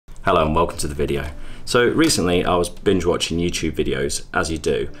Hello and welcome to the video. So recently I was binge watching YouTube videos, as you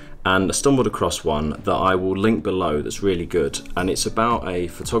do, and I stumbled across one that I will link below that's really good, and it's about a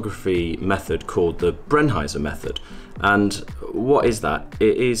photography method called the Brenizer method. And what is that?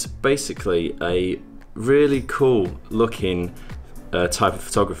 It is basically a really cool looking type of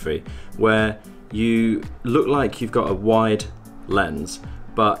photography where you look like you've got a wide lens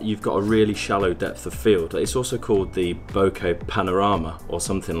but you've got a really shallow depth of field. It's also called the Bokeh Panorama or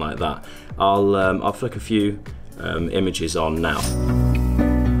something like that. I'll flick a few images on now.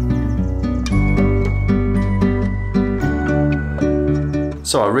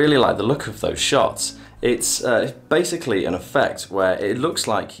 So I really like the look of those shots. It's basically an effect where it looks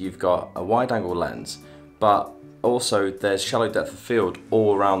like you've got a wide angle lens, but also there's shallow depth of field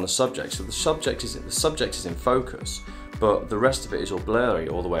all around the subject. So the subject is in focus, but the rest of it is all blurry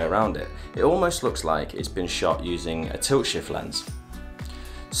all the way around it. It almost looks like it's been shot using a tilt shift lens.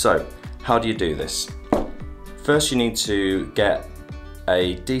 So how do you do this? First you need to get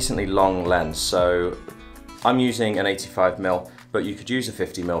a decently long lens. So I'm using an 85mm, but you could use a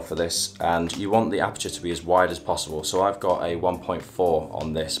 50mm for this, and you want the aperture to be as wide as possible. So I've got a 1.4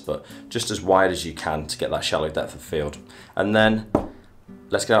 on this, but just as wide as you can to get that shallow depth of field. And then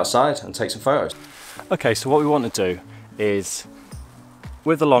let's get outside and take some photos. Okay, so what we want to do is,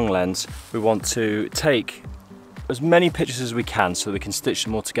 with the long lens, we want to take as many pictures as we can so we can stitch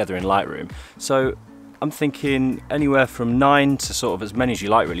them all together in Lightroom. So I'm thinking anywhere from 9 to sort of as many as you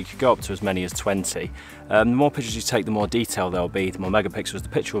like really. You could go up to as many as 20. The more pictures you take, the more detail there'll be, the more megapixels the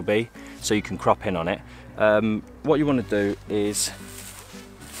picture will be, so you can crop in on it. What you want to do is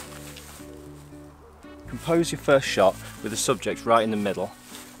compose your first shot with the subject right in the middle,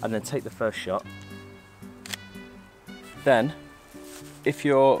 and then take the first shot. Then, if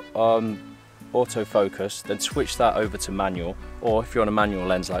you're autofocus, then switch that over to manual, or if you're on a manual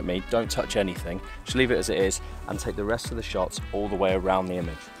lens like me, don't touch anything, just leave it as it is and take the rest of the shots all the way around the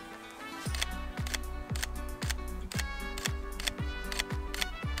image.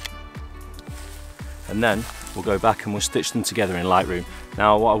 And then we'll go back and we'll stitch them together in Lightroom.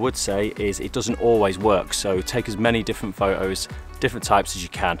 Now what I would say is it doesn't always work, so take as many different photos, different types as you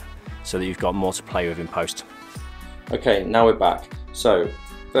can, so that you've got more to play with in post. Okay, now we're back. So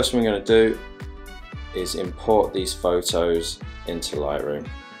first thing we're going to do is import these photos into Lightroom.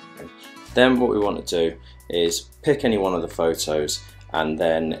 Then what we want to do is pick any one of the photos and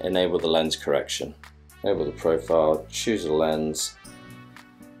then enable the lens correction. Enable the profile, choose a lens,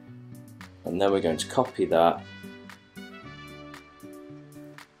 and then we're going to copy that.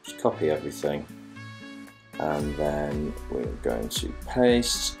 Just copy everything, and then we're going to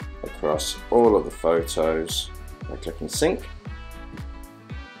paste across all of the photos by clicking sync.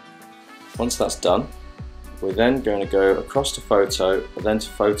 Once that's done, we're then going to go across to photo, then to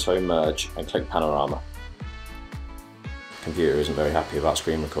photo merge and click panorama. The computer isn't very happy about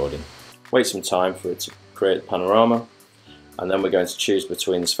screen recording. Wait some time for it to create the panorama, and then we're going to choose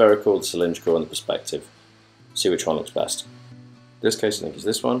between the spherical, the cylindrical and the perspective. See which one looks best. In this case I think it's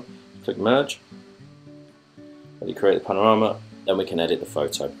this one. Click merge, let it create the panorama, then we can edit the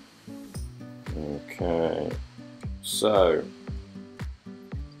photo. Okay, so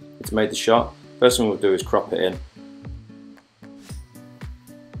it's made the shot. First thing we'll do is crop it in.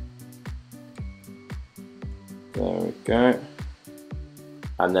 There we go.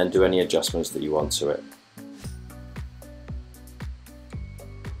 And then do any adjustments that you want to it.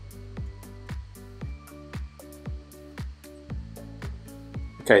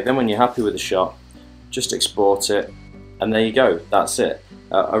 Okay, then when you're happy with the shot, just export it, and there you go, that's it.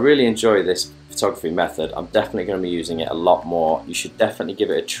 I really enjoy this photography method. I'm definitely going to be using it a lot more. You should definitely give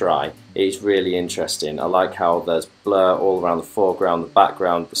it a try. It is really interesting. I like how there's blur all around the foreground, the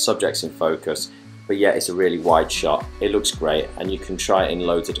background, the subject's in focus, but yet it's a really wide shot. It looks great, and you can try it in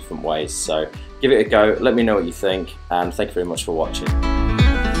loads of different ways. So give it a go, let me know what you think, and thank you very much for watching.